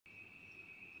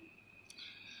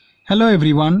Hello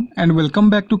everyone and welcome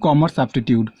back to Commerce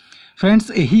Aptitude. Friends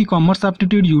यही commerce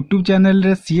aptitude YouTube channel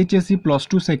रे CHSE plus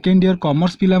two second year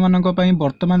commerce पिला मानक पई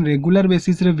वर्तमान regular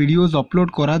basis रे वीडियोस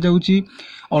अपलोड करा जाउची।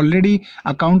 Already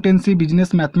accountancy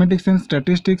business mathematics and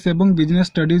statistics एवं बिजनेस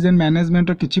स्टडीज एंड मैनेजमेंट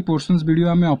रो किछि पोर्शंस वीडियो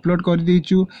आमे अपलोड कर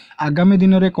देइछु। आगामी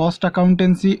दिन रे कॉस्ट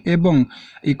अकाउंटेंसी एवं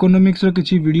इकोनॉमिक्स रो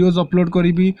किछि वीडियोस अपलोड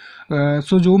करिबी।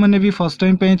 सो जो माने भी फर्स्ट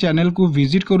टाइम पे चैनल को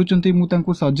विजिट करूचंती मु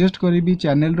तांको सजेस्ट करिबी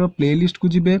चैनल रो प्लेलिस्ट को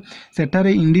जिबे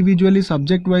सेठारे individually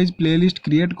subject wise playlist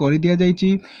create कर दिया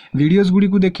जाइछि। वीडियोस गुडी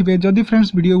को देखिबे। जदि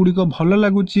फ्रेंड्स वीडियो गुडी को भलो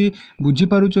लागुछि बुझी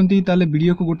पारुचंती ताले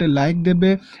वीडियो को गोटे लाइक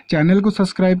देबे, चैनल को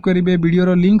सब्सक्राइब करिवे, वीडियो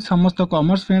रो लिंक समस्त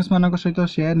कॉमर्स फ्रेंड्स मानक सहित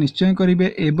शेयर निश्चय करिवे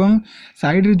एवं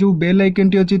साइड रे जो बेल आइकन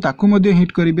टी अछि ताकू मध्ये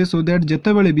हिट करिवे सो दैट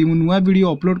जेतेबेले भी मु नुवा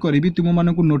वीडियो अपलोड करिवि तुम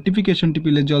मानकु नोटिफिकेशन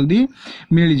टिपिले जल्दी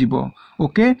मिल जिवो।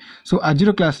 ओके, सो आज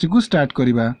रो क्लास को स्टार्ट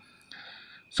करिवा।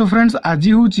 सो फ्रेंड्स आज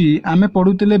होची आमे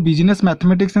पढुतले business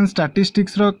mathematics and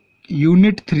statistics row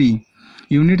unit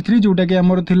 3 जोटा कि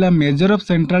आमर थिला मेजर ऑफ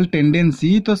सेंट्रल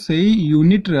टेंडेंसी। तो सही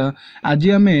यूनिट रा आज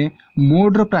आमे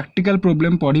मोड रो प्रैक्टिकल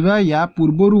प्रॉब्लम पढ़िबा। या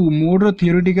पूर्वरु मोड रो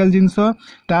थियोरेटिकल जिंस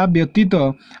ता व्यतीत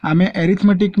आमे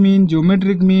arithmetic mean,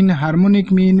 geometric mean,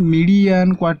 harmonic mean,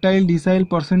 median, quartile, decile,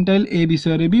 percentile ए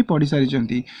विषय रे भी पढ़ी सारी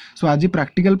चंती। सो आज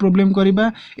प्रैक्टिकल प्रॉब्लम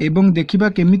करिबा एवं देखिबा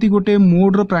केमिति गोटे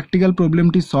मोड रो प्रैक्टिकल प्रॉब्लम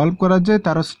टी सॉल्व करा जाय,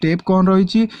 तार स्टेप कोन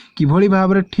रहिछि, किभଳି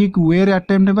भाबरे ठीक वे रे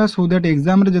अटेम्प्ट हेबा सो दैट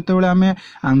एग्जाम रे जेतेबेले आमे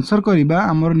आंसर करिबा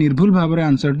हमर निर्भुल भाबरे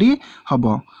आंसर टी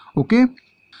हबो। ओके,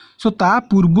 सो ता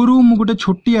पूर्वरु मु गोटे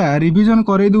छोटिया रिविजन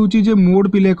करे दउची जे मोड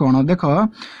पिले कोन। देखो,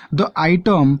 द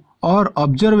आइटम और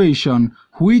observation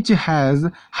which has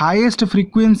highest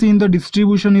frequency in the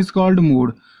distribution is called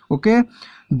mode. Okay,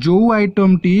 जो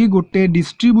आइटम टी गोटे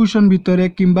डिस्ट्रीब्यूशन भितरे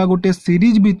किंबा गोटे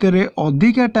सीरीज भितरे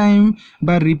अधिका टाइम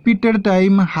बा repeated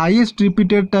time highest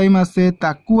repeated time आसे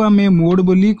ताकू आमे मोड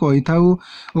बोली कहि थाउ।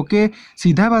 ओके,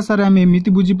 सीधा भाषा रे आमे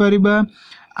एमिति बुझी परिबा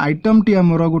आइटम टी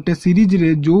हमर गोटे सीरीज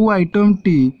रे जो आइटम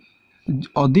टी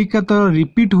अधिकतर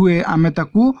रिपीट हुए आमे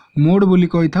ताकू मोड बोली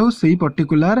कहि थाउ सेही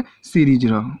पर्टिकुलर सीरीज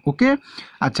रो। ओके,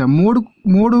 अच्छा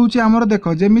मोड होची हमर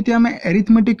देखो जेमिति आमे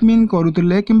एरिथमेटिक मीन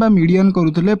करूतले किंबा मीडियन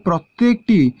करूतले प्रत्येक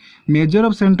T measure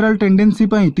of central tendency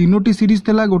पई तीनोटी सीरीज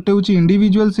थला। गोटे होची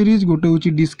इंडिविजुअल सीरीज, गोटे होची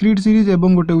डिस्क्रीट सीरीज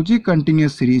एवं गोटे होची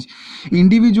कंटीन्यूअस सीरीज।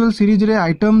 इंडिविजुअल सीरीज रे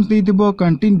आइटम्स देइथिबो,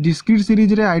 डिस्क्रीट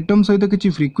सीरीज रे आइटम सहित किछि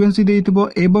फ्रीक्वेंसी देइथिबो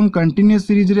एवं कंटीन्यूअस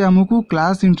सीरीज रे हमकु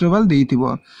क्लास इंटरवल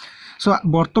देइथिबो। सो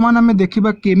वर्तमान आमे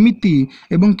देखिबा केमिति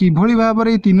एवं किभଳି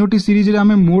भाबरे तीनोटी सीरीज रे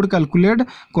आमे मोड कैलकुलेट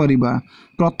करिबा।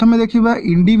 प्रथमे देखिबा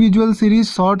इंडिविजुअल सीरीज,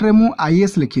 शॉर्ट रे मु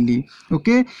आईएस लिखिली।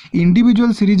 ओके,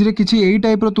 इंडिविजुअल सीरीज रे किछि एई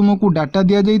टाइप रो तुमको डाटा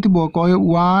दिया जाइतिबो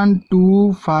 1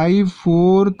 2 5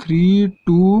 4 3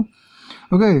 2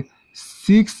 ओके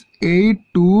 6 8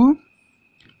 2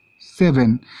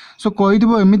 7। सो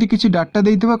कहिदिबो एमिति किछि डाटा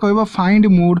देइथिबा कहबो फाइंड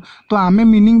मोड। तो आमे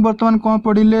मीनिंग वर्तमान कोन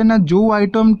पढिले ना जो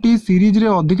आइटम टी सीरीज रे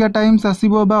अधिका टाइम्स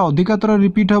आसीबो बा अधिका थर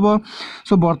रिपीट हबो।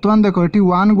 सो वर्तमान देखो एठी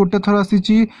 1 गोटे थर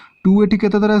आसीची, 2 एठी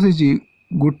केते थर आसीची,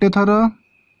 गोटे थर,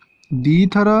 2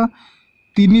 थर,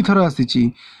 3 थर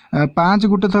आसीची, 5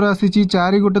 गोटे थर आसीची,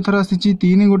 4 गोटे थर आसीची,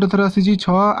 3 गोटे थर आसीची,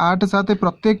 6 8 7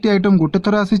 प्रत्येक टी आइटम गोटे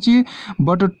थर आसीची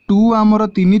बट 2 हमर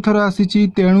 3 थर आसीची।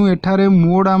 तेणु एठारे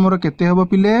मोड हमर केते हबो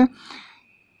पिले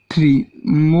 3,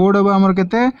 मोड हबो हमर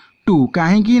केते 2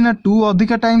 काहे कि ना 2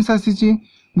 अधिका टाइम्स आसीची।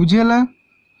 बुझियला।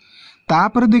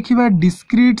 तापर देखिबा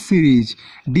डिस्क्रीट सीरीज।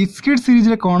 डिस्क्रीट सीरीज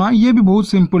रे कोन, ये भी बहुत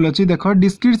सिंपल अछि। देखो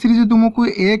डिस्क्रीट सीरीज तुमको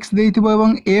x देइथिबो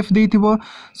एवं f देइथिबो।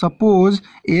 सपोज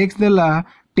x देला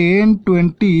 10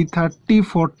 20 30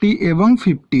 40 एवं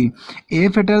 50,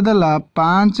 एफ एटर देला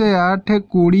 5 8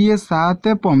 20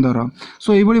 7 15।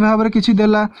 सो एई बळी भाबरे किछि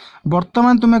देला।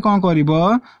 वर्तमान तुमे कोन करिवो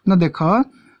ना देखो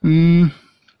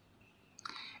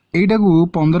एटा को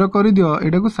 15 करि दियो,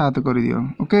 एटा को 7 करि दियो।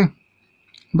 ओके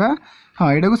बा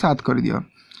हाँ एटा को 7 करि दियो।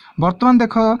 वर्तमान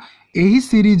देखो एही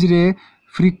सीरीज रे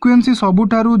फ्रीक्वेंसी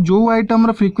सबुठारु जो आइटम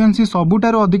रो फ्रीक्वेंसी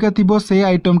सबुठारु अधिका थिबो से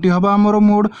आइटम टी हबा हमरो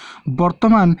मोड।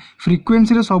 वर्तमान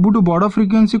फ्रीक्वेंसी रे सबुठु बड़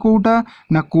फ्रीक्वेंसी कोउटा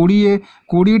ना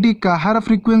 20 टी काहार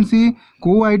फ्रीक्वेंसी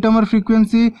को आइटम रो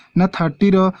फ्रीक्वेंसी ना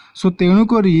 30 रो। सो तेणु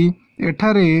करी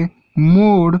एठारे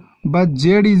मोड बा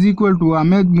z इज इक्वल टू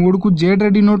आमे मोड को z रे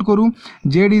डिनोट करू,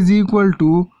 z इज इक्वल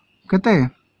टू केते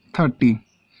 30।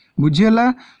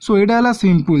 बुझियला। सो एडा हला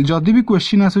सिंपल। जदि भी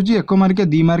क्वेश्चन आसुची 1 मार्क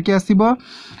 2 मार्क आसीबो।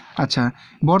 अच्छा,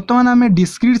 वर्तमान आमे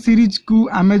डिस्क्रीट सीरीज को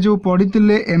आमे जो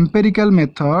पढ़ितिले एम्पिरिकल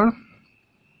मेथड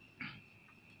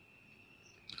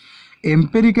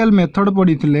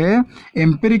पढ़ितिले।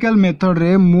 एम्पिरिकल मेथड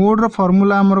रे मोड रो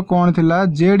फार्मूला हमर कोन थिला,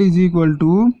 z is equal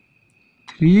to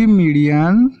 3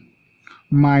 median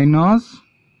minus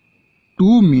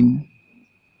 2 mean.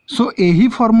 सो यही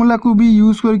फॉर्मूला को भी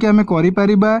यूज करके आमे करि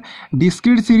परिबा।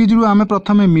 डिस्क्रीट सीरीज रु आमे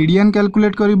प्रथमे मीडियन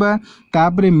कैलकुलेट करिबा,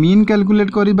 तापरे मीन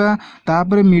कैलकुलेट करिबा,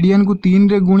 तापरे मीडियन को 3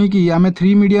 रे गुणी की आमे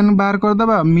 3 मीडियन बाहर कर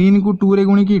दबा, मीन को 2 रे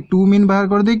गुणी की 2 मीन बाहर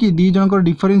कर दे कि दी जनकर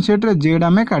डिफरेंशिएट रे जेड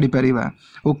आमे काढी परिबा।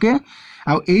 ओके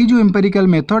आ एई जो एम्पिरिकल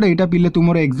मेथड एटा पिले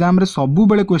तुमरो एग्जाम रे सबु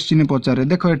बेले क्वेश्चन पचारे।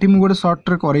 देखो एठी मु गोटे शॉर्ट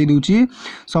रे करई दूची।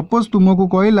 सपोज तुमको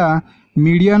कहला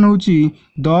मीडियन होची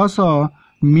 10,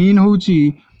 मीन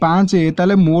होची 5,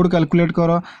 ताले मोड कैलकुलेट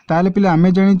करो। ताले पिले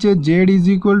आमे जानिचे Z is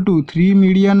equal to 3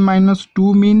 median minus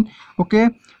 2 mean. Okay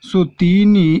so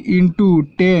 3 into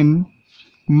 10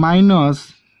 minus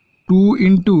 2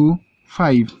 into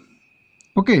 5।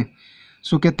 Okay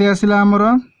so केते आसिला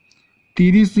हमर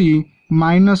 30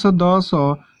 माइनस 10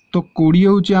 तो 20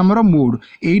 होची हमर मोड।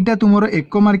 एटा तुमरो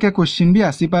 1 मार्किया क्वेश्चन भी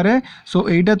आसी पारे। सो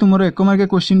एटा तुमरो 1 मार्किया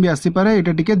क्वेश्चन भी आसी पारे।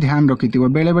 एटा टिके ध्यान रखिथिबो।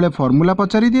 बेले बेले फार्मूला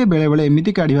पचारि दिए, बेले बेले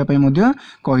एमिति काढिबा पय मध्य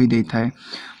कहि देइ थाए।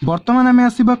 वर्तमान आमे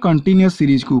आसीबा कंटीन्यूअस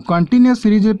सीरीज को। कंटीन्यूअस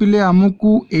सीरीज रे पिले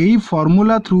हमकु एई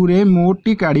फार्मूला थ्रू रे मोड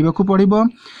टी काढिबा को पड़िबो।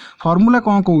 फार्मूला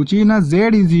कौन कहूची ना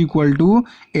z is equal to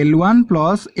L1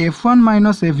 plus F1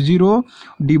 minus F0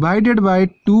 divided by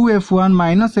 2F1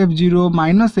 minus F0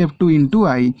 minus F2 into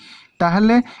आई।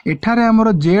 ताहले एठारे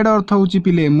हमरो z अर्थ होची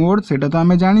पिले मोड, सेटा तो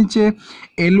आमे जानिचे।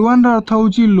 L1 र अर्थ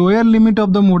होची lower limit of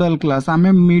the model class.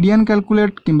 आमे मीडियन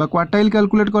कैलकुलेट किंबा क्वार्टाइल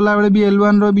कैलकुलेट कला बेले भी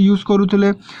L1 रो भी यूज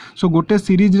करूथले। सो गोटे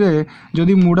सीरीज रे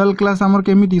जदी मोडल क्लास हमर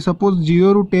केमिति सपोज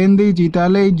 0 रु 10 देइची,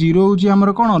 ताले 0 होची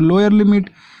हमर कोन लोअर लिमिट।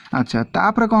 अच्छा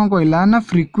तापर कौन कहला ना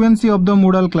frequency of the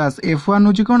model class. F1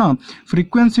 होची कोन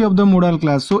frequency of the model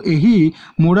class. सो एही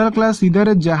मोडल क्लास सीधा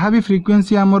रे जहाँ भी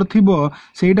फ्रीक्वेंसी हमर थिबो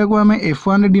सेटा को हमें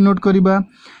F1 रे डिनोट करिबा।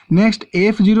 नेक्स्ट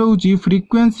F0 होची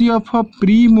frequency of a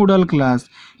pre model class.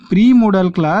 Pre model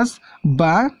class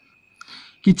बा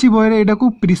किछि बहरे एटा को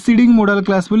प्रीसीडिंग मोडल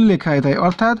क्लास बोली लिखा है।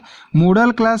 अर्थात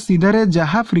मोडल क्लास सीधारे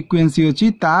जहाँ फ्रीक्वेंसी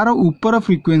अच्छी तार ऊपर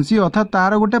फ्रीक्वेंसी अर्थात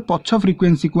तार गोटे पछ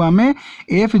फ्रीक्वेंसी को आमे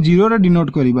F0 रे डिनोट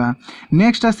करिबा।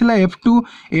 Next आसिला F2।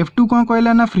 F2 कौन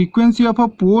कहला ना frequency of a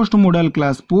post model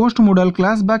class. Post model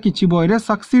class बा किछि बहरे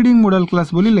सक्सीडिंग मोडल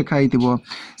क्लास बोली लिखा हिथिबो।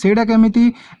 सेटा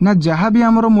केमिति ना जहाँ भी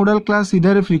हमरो मोडल क्लास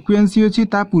सीधारे फ्रीक्वेंसी अच्छी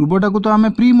ता पूर्वटा को तो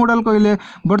आमे प्री मोडल कहले,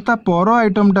 बट ता पर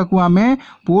आइटम टा को आमे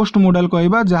पोस्ट मोडल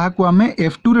कहबा, जहाँ को आमे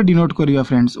F2 रे डिनोट करिया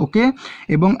फ्रेंड्स। ओके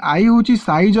एवं आई होची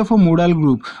size of a model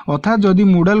group. अर्थात जदि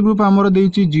मोडल ग्रुप हमरो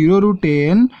देइची 0 रु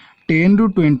 10, 10 रु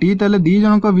 20, ताले दी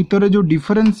जनक भितर जो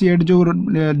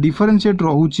डिफरेंशिएट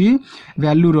रहूची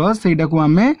वैल्यू रो सेटा को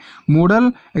आमे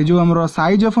मोडल जो हमरो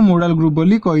साइज ऑफ मोडल ग्रुप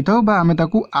बोली कहि थाउ बा आमे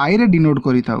ताकू आई रे डिनोट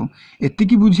करि थाउ। एति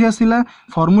की बुझी आसिला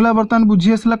फार्मूला। बर्तमान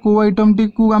बुझी आसिला को आइटम टी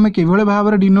को आमे केभले भाव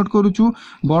रे डिनोट करूचू।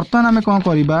 बर्तमान आमे कोन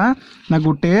करिबा ना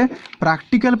गोटे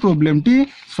प्रैक्टिकल प्रॉब्लम टी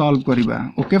सॉल्व करिबा।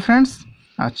 ओके फ्रेंड्स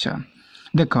अच्छा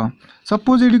देखो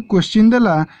सपोज ये क्वेश्चन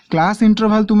देला क्लास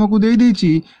इंटरवल तुमको दे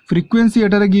देची, फ्रीक्वेंसी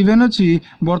एटारे गिवन अच्छी।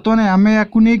 बर्तमान आमे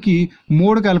याकू ने कि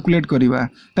मोड कैलकुलेट करिबा।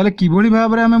 ताले किभली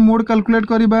भाव रे आमे मोड कैलकुलेट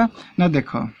करिबा ना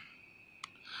देखो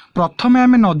प्रथमे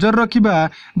आमे नजर रखिबा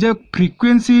जे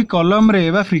फ्रीक्वेंसी कॉलम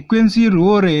रे बा फ्रीक्वेंसी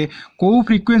रो रे को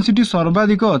फ्रीक्वेंसी टी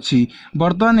सर्वाधिक अच्छी।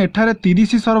 बर्तमान एठारे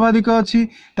 30 सर्वाधिक अच्छी,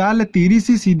 ताले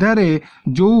 30 सीधा रे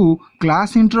जो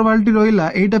क्लास इंटरवल टी रहिला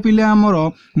एटा पिले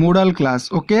हमर मोडल क्लास।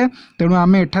 ओके तेणु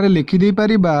आमे एठारे लिखि दे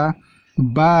परिबा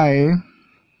bye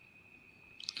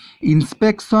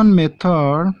inspection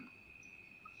method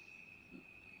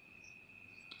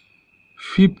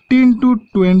 15 to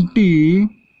 20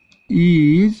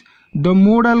 is the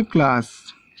modal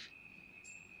class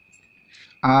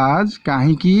as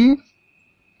kahi ki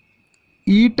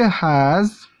it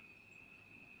has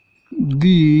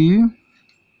the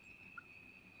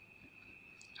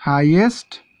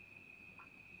highest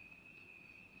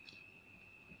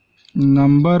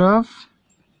number of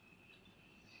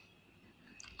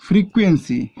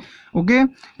frequency। Okay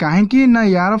कहीं ना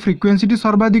यार फ्रीक्वेंसी टी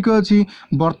सर्वाधिक अच्छी।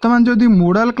 बर्तमान जदि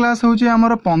मोडल क्लास होचे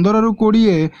हमर 15 रु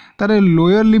 20, तारे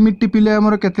लोअर लिमिट टी पिले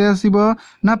हमर केते आसीबो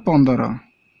ना 15।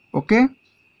 ओके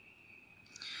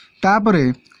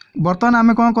तापरे बर्तमान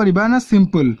आमे कोन करिबा ना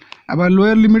सिंपल अब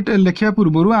लोअर लिमिट लिखिया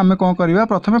पूर्व आमे कोन करिबा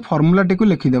प्रथमे फार्मूला टी को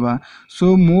लिखि देबा।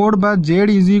 सो मोड बा z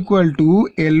is equal to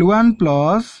L1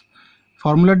 plus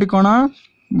formula T कोन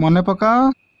मने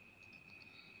पका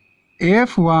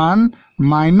F1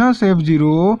 minus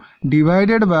F0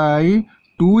 divided by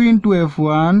 2 into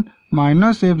F1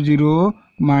 minus F0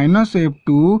 minus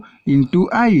F2 into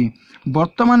आई।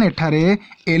 बर्तमान एठारे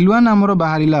L1 आमर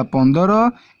बाहरिला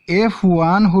 15,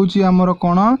 F1 होची आमर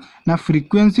कोण ना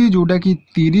फ्रीक्वेंसी जोटा कि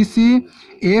 30,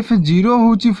 F0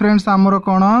 होची फ्रेंड्स आमर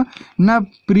कोण ना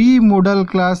pre model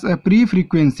class pre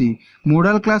frequency,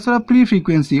 model class रा प्री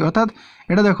फ्रीक्वेंसी अर्थात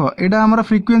एटा देखो एटा आमर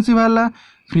फ्रीक्वेंसी बाहला,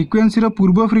 फ्रीक्वेंसी रो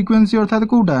पूर्व फ्रीक्वेंसी अर्थात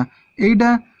कोटा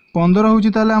एटा 15 होची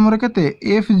ताले आमर केते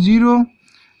F0,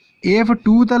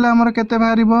 F2 ताले आमर केते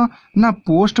बाहरिबो ना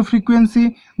पोस्ट फ्रीक्वेंसी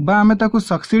बा आमे ताको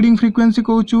सक्सीडिंग फ्रीक्वेंसी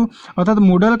कहूचु अर्थात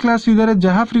मॉडल क्लास सीधे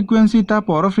जहाँ फ्रीक्वेंसी ता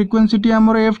पर फ्रीक्वेंसी टी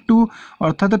आमर F2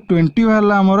 अर्थात 20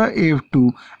 बाहला आमर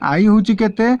F2। आई होची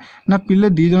केते ना पिले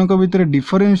दी जनक भितर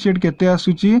डिफरेंशिएट केते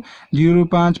आसुची 0 रु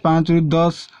 5, 5 रु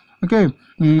 10, ओके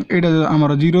एटा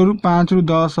आमर 0 रु 5 रु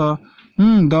 10,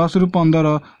 10 रु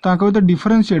 15 ताको भितर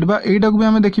डिफरेंशिएट बा एटा को भी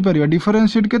आमे देखि परिबा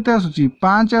डिफरेंशिएट केते आसुची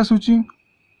 5 आसुची,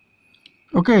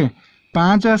 ओके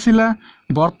 5 आसिला।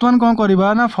 बर्तमान कौन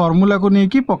करिबा ना फॉर्मूला को नहीं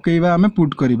कि पकेइबा आमे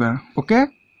पुट करिबा, ओके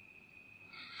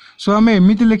सो आमे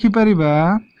एमिति लिखि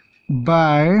परिबा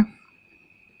bye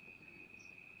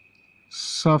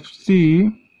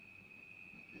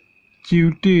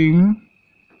substituting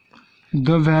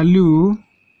the value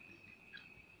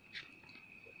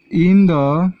in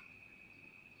the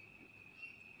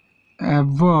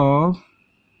above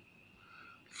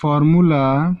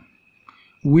formula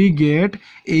we get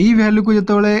यही वैल्यू को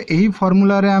जिते यही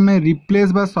फॉर्मूला रे आमे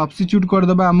रिप्लेस बा सब्स्टिट्यूट कर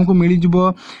दबा हमको मिल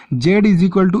जिवो z is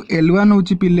equal to L1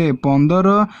 होची पिले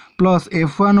 15 प्लस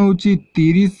F1 होची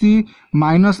 30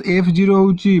 माइनस F0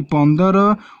 होची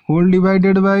 15 whole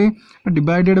divided by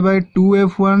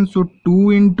 2F1 so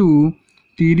 2 into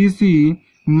 30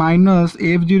 minus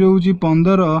F0 होची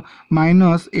 15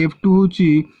 माइनस F2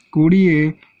 होची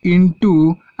 20 इंटू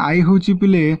आई होची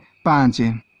पिले 5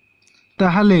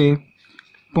 ताहले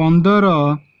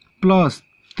 15 प्लस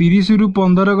 30 रु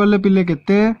 15 गले पिले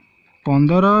केते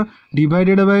 15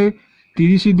 डिवाइडेड बाय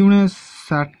 30 दुणे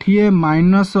 60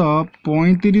 माइनस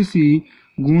 35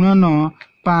 गुणन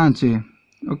 5,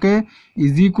 okay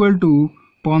is equal to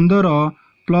 15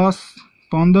 plus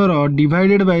 15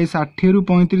 divided by 60 रु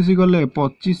 35 गले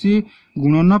 25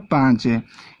 गुणन 5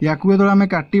 याकू जो आम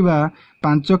काटिबा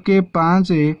 5 के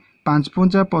 5 5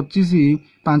 5 25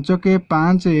 5 के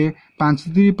 5 5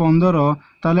 3 15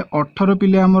 ताले 18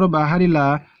 पिले आमर बाहरिला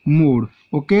mode,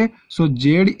 okay so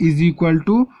z is equal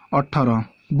to 18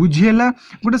 बुझीला।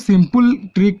 गोटे सिंपल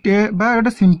ट्रिक बा गोटे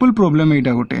सिंपल प्रॉब्लम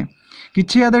एटा गोटे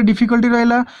किछि आदर डिफिकल्टी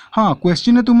रहला। हाँ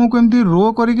क्वेश्चन ने तुमको एमती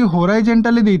रो करके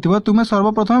होराइजेंटाली देइथिबो तुमे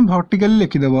सर्वप्रथम वर्टिकली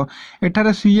लिखिदेबो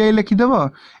एठारे CI लिखिदेबो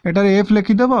एठारे F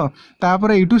लिखिदेबो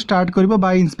तापर एटू स्टार्ट करिवो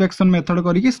बाय इंस्पेक्शन मेथड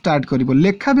करके स्टार्ट करिवो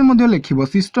लेखा भी मध्य लिखिवो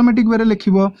सिस्टमैटिक वे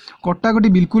लिखिवो कटाकटी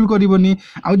बिल्कुल करिवोनी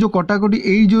आ जो कटाकटी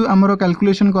एई जो हमरो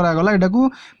कैलकुलेशन करा गला एटा को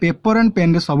पेपर एंड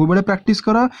पेन रे सब बेले प्रैक्टिस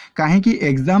करो काहे कि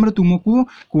एग्जाम रे तुमको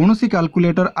कोनोसी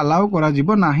कैलकुलेटर अलाउ करा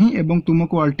जिवो नाही एवं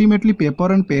तुमको अल्टीमेटली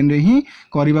पेपर एंड पेन रे ही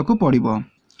करिवा को पड़िबो।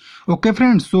 ओके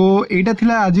फ्रेंड्स सो एटा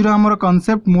थिला आजिर हमर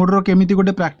कांसेप्ट मोड रो केमिति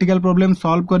गोटे प्रैक्टिकल प्रॉब्लम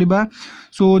सॉल्व करिबा।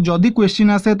 सो जदि क्वेश्चन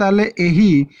आसे ताले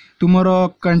एही तुमर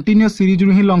कंटिन्यूअस सीरीज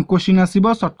रु ही लॉन्ग क्वेश्चन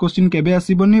आसीबो शॉर्ट क्वेश्चन केबे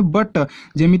आसीबोनी बट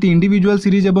जेमिति इंडिविजुअल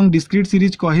सीरीज एवं डिस्क्रीट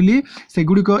सीरीज कहली से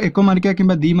गुडी को 1 मार्किया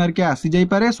किबा 2 मार्किया आसी जाई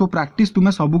पारे। सो प्रैक्टिस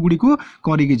तुमे सब गुडी को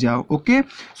करि कि जाओ, ओके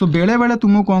सो बेले बेले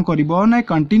तुमको कोन करिवो ना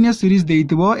कंटिन्यूअस सीरीज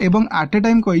देइथिबो एवं एट ए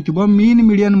time कहिथिबो mean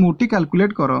median mode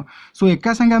calculate करो। सो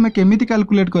एका संगे हमें केमिति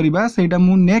कैलकुलेट करिबा सेटा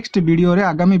मु नेक्स्ट वीडियो रे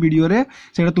आगामी वीडियो रे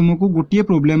सेटा तुमको गोटिए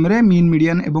प्रॉब्लम रे मीन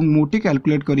मीडियन एवं mode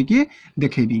calculate करिकि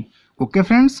देखेबी। Okay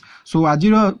friends so आज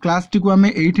क्लास टी को आम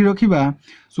एठी रखिबा।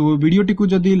 सो वीडियो टी को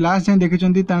जदि लास्ट जाए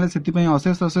देखिछंती ताले सेति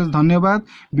अशेष अशेष धन्यवाद।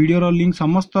 वीडियो रो लिंक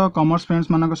समस्त कॉमर्स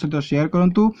फ्रेंड्स मानक सहित शेयर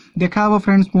करंतु। देखा हबो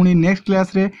फ्रेंड्स पुणी नेक्स्ट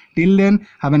क्लास रे। Till then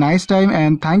have a nice time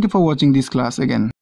and thank you for watching this class again.